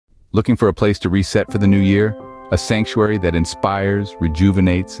Looking for a place to reset for the new year? A sanctuary that inspires,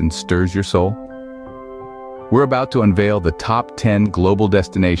 rejuvenates, and stirs your soul? We're about to unveil the top 10 global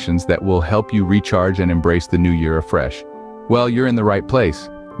destinations that will help you recharge and embrace the new year afresh. Well, you're in the right place.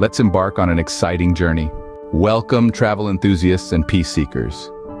 Let's embark on an exciting journey. Welcome, travel enthusiasts and peace seekers.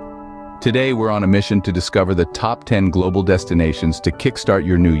 Today, we're on a mission to discover the top 10 global destinations to kickstart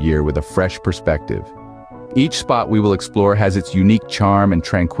your new year with a fresh perspective. Each spot we will explore has its unique charm and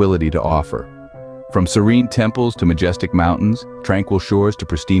tranquility to offer. From serene temples to majestic mountains, tranquil shores to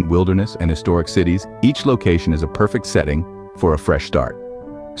pristine wilderness and historic cities, each location is a perfect setting for a fresh start.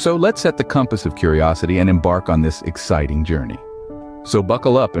 So let's set the compass of curiosity and embark on this exciting journey. So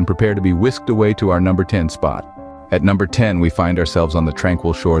buckle up and prepare to be whisked away to our number 10 spot. At number 10, we find ourselves on the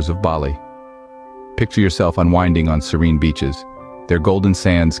tranquil shores of Bali. Picture yourself unwinding on serene beaches, their golden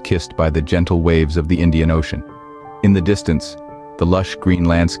sands kissed by the gentle waves of the Indian Ocean. In the distance, the lush green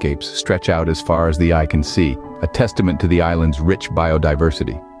landscapes stretch out as far as the eye can see, a testament to the island's rich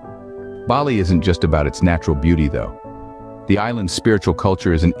biodiversity. Bali isn't just about its natural beauty, though. The island's spiritual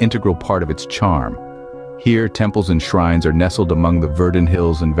culture is an integral part of its charm. Here, temples and shrines are nestled among the verdant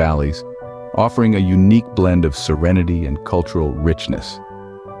hills and valleys, offering a unique blend of serenity and cultural richness.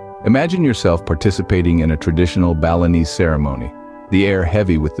 Imagine yourself participating in a traditional Balinese ceremony, the air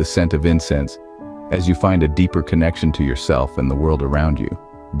heavy with the scent of incense, as you find a deeper connection to yourself and the world around you.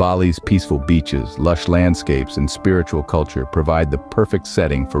 Bali's peaceful beaches, lush landscapes, and spiritual culture provide the perfect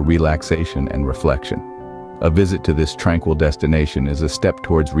setting for relaxation and reflection. A visit to this tranquil destination is a step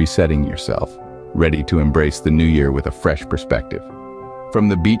towards resetting yourself, ready to embrace the new year with a fresh perspective. From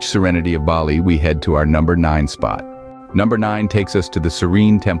the beach serenity of Bali, we head to our number 9 spot. Number 9 takes us to the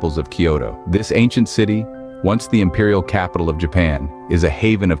serene temples of Kyoto. This ancient city, once the imperial capital of Japan, is a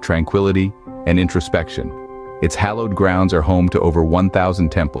haven of tranquility and introspection. Its hallowed grounds are home to over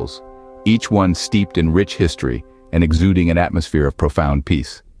 1,000 temples, each one steeped in rich history and exuding an atmosphere of profound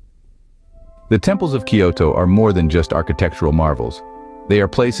peace. The temples of Kyoto are more than just architectural marvels. They are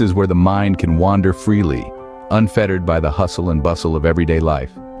places where the mind can wander freely, unfettered by the hustle and bustle of everyday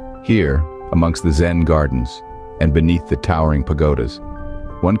life. Here, amongst the Zen gardens and beneath the towering pagodas,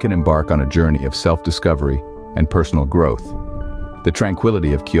 one can embark on a journey of self-discovery and personal growth. The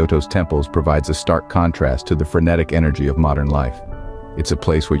tranquility of Kyoto's temples provides a stark contrast to the frenetic energy of modern life. It's a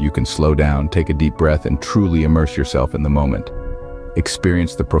place where you can slow down, take a deep breath, and truly immerse yourself in the moment.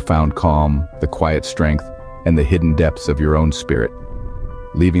 Experience the profound calm, the quiet strength, and the hidden depths of your own spirit.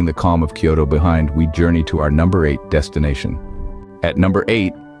 Leaving the calm of Kyoto behind, we journey to our number 8 destination. At number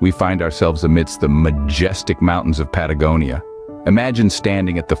 8, we find ourselves amidst the majestic mountains of Patagonia. Imagine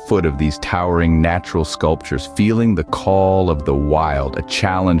standing at the foot of these towering natural sculptures, feeling the call of the wild, a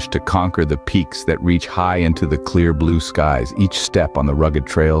challenge to conquer the peaks that reach high into the clear blue skies. Each step on the rugged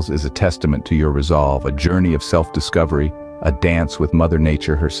trails is a testament to your resolve, a journey of self-discovery, a dance with Mother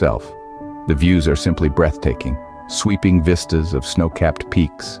Nature herself. The views are simply breathtaking, sweeping vistas of snow-capped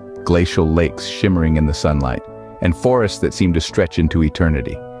peaks, glacial lakes shimmering in the sunlight, and forests that seem to stretch into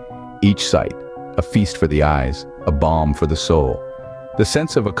eternity. Each sight, a feast for the eyes, a balm for the soul. The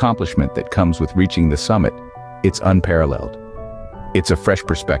sense of accomplishment that comes with reaching the summit, it's unparalleled. It's a fresh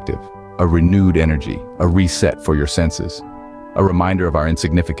perspective, a renewed energy, a reset for your senses, a reminder of our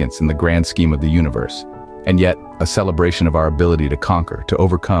insignificance in the grand scheme of the universe, and yet a celebration of our ability to conquer, to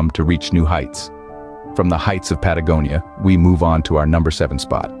overcome, to reach new heights. From the heights of Patagonia, we move on to our number 7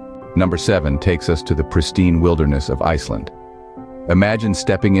 spot. Number 7 takes us to the pristine wilderness of Iceland. Imagine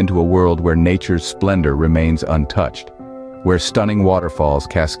stepping into a world where nature's splendor remains untouched, where stunning waterfalls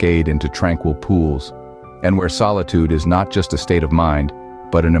cascade into tranquil pools, and where solitude is not just a state of mind,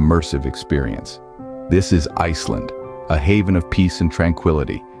 but an immersive experience. This is Iceland, a haven of peace and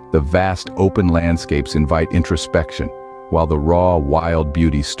tranquility. The vast open landscapes invite introspection, while the raw, wild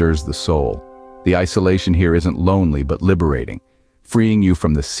beauty stirs the soul. The isolation here isn't lonely but liberating, freeing you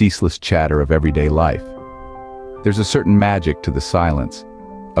from the ceaseless chatter of everyday life. There's a certain magic to the silence,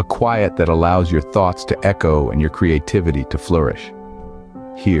 a quiet that allows your thoughts to echo and your creativity to flourish.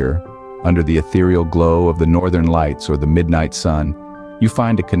 Here, under the ethereal glow of the northern lights or the midnight sun, you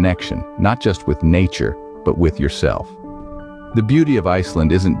find a connection, not just with nature, but with yourself. The beauty of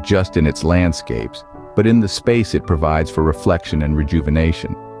Iceland isn't just in its landscapes, but in the space it provides for reflection and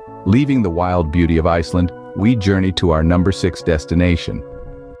rejuvenation. Leaving the wild beauty of Iceland, we journey to our number 6 destination.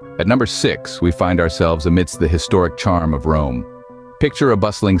 At number 6, we find ourselves amidst the historic charm of Rome. Picture a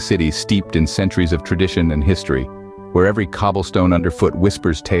bustling city steeped in centuries of tradition and history, where every cobblestone underfoot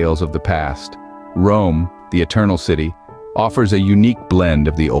whispers tales of the past. Rome, the eternal city, offers a unique blend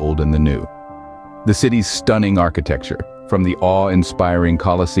of the old and the new. The city's stunning architecture, from the awe-inspiring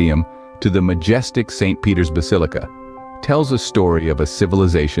Colosseum to the majestic St. Peter's Basilica, tells a story of a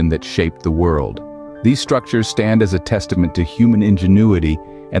civilization that shaped the world. These structures stand as a testament to human ingenuity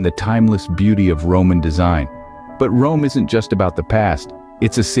and the timeless beauty of Roman design. But Rome isn't just about the past,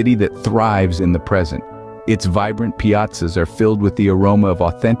 it's a city that thrives in the present. Its vibrant piazzas are filled with the aroma of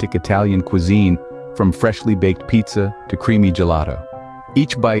authentic Italian cuisine, from freshly baked pizza to creamy gelato.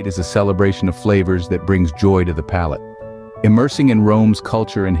 Each bite is a celebration of flavors that brings joy to the palate. Immersing in Rome's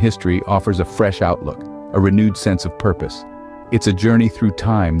culture and history offers a fresh outlook, a renewed sense of purpose. It's a journey through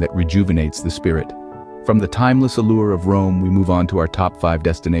time that rejuvenates the spirit. From the timeless allure of Rome, we move on to our top 5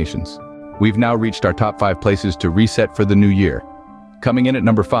 destinations. We've now reached our top 5 places to reset for the new year. Coming in at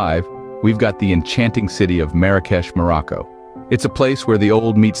number 5, we've got the enchanting city of Marrakesh, Morocco. It's a place where the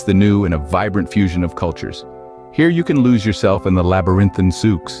old meets the new in a vibrant fusion of cultures. Here you can lose yourself in the labyrinthine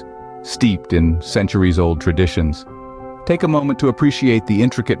souks, steeped in centuries-old traditions. Take a moment to appreciate the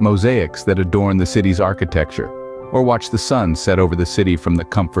intricate mosaics that adorn the city's architecture, or watch the sun set over the city from the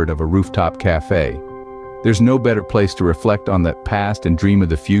comfort of a rooftop cafe. There's no better place to reflect on the past and dream of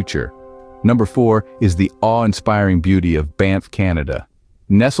the future. Number 4 is the awe-inspiring beauty of Banff, Canada.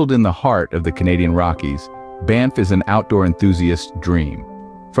 Nestled in the heart of the Canadian Rockies, Banff is an outdoor enthusiast's dream.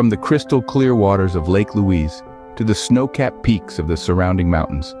 From the crystal-clear waters of Lake Louise to the snow-capped peaks of the surrounding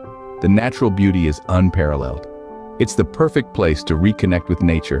mountains, the natural beauty is unparalleled. It's the perfect place to reconnect with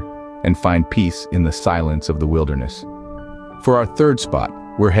nature and find peace in the silence of the wilderness. For our third spot,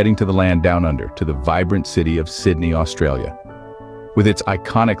 we're heading to the land down under, to the vibrant city of Sydney, Australia. With its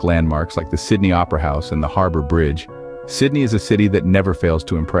iconic landmarks like the Sydney Opera House and the Harbour Bridge, Sydney is a city that never fails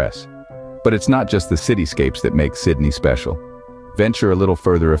to impress. But it's not just the cityscapes that make Sydney special. Venture a little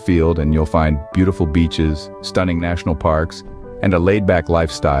further afield and you'll find beautiful beaches, stunning national parks, and a laid-back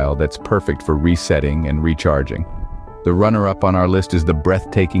lifestyle that's perfect for resetting and recharging. The runner-up on our list is the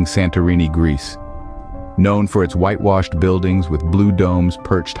breathtaking Santorini, Greece. Known for its whitewashed buildings with blue domes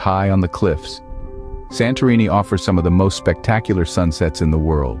perched high on the cliffs, Santorini offers some of the most spectacular sunsets in the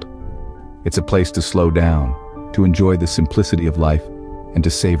world. It's a place to slow down, to enjoy the simplicity of life, and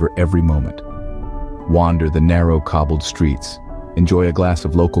to savor every moment. Wander the narrow cobbled streets, enjoy a glass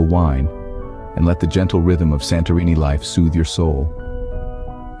of local wine, and let the gentle rhythm of Santorini life soothe your soul.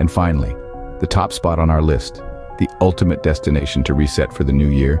 And finally, the top spot on our list, the ultimate destination to reset for the new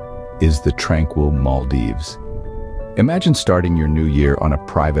year, is the tranquil Maldives. Imagine starting your new year on a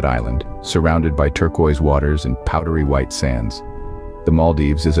private island, surrounded by turquoise waters and powdery white sands. The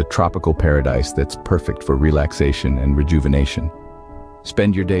Maldives is a tropical paradise that's perfect for relaxation and rejuvenation.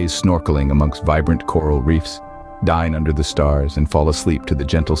 Spend your days snorkeling amongst vibrant coral reefs, dine under the stars, and fall asleep to the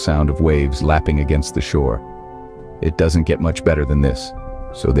gentle sound of waves lapping against the shore. It doesn't get much better than this,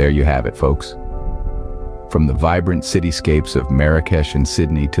 so there you have it, folks. From the vibrant cityscapes of Marrakesh and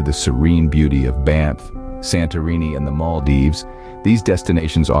Sydney to the serene beauty of Banff, Santorini, and the Maldives, these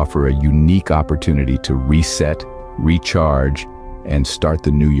destinations offer a unique opportunity to reset, recharge, and start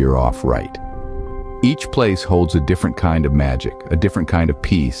the new year off right. Each place holds a different kind of magic, a different kind of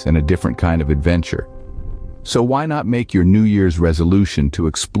peace, and a different kind of adventure. So why not make your New Year's resolution to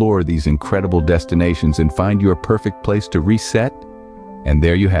explore these incredible destinations and find your perfect place to reset? And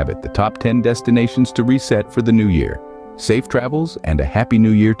there you have it, the top 10 destinations to reset for the new year. Safe travels and a happy new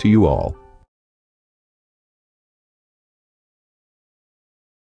year to you all.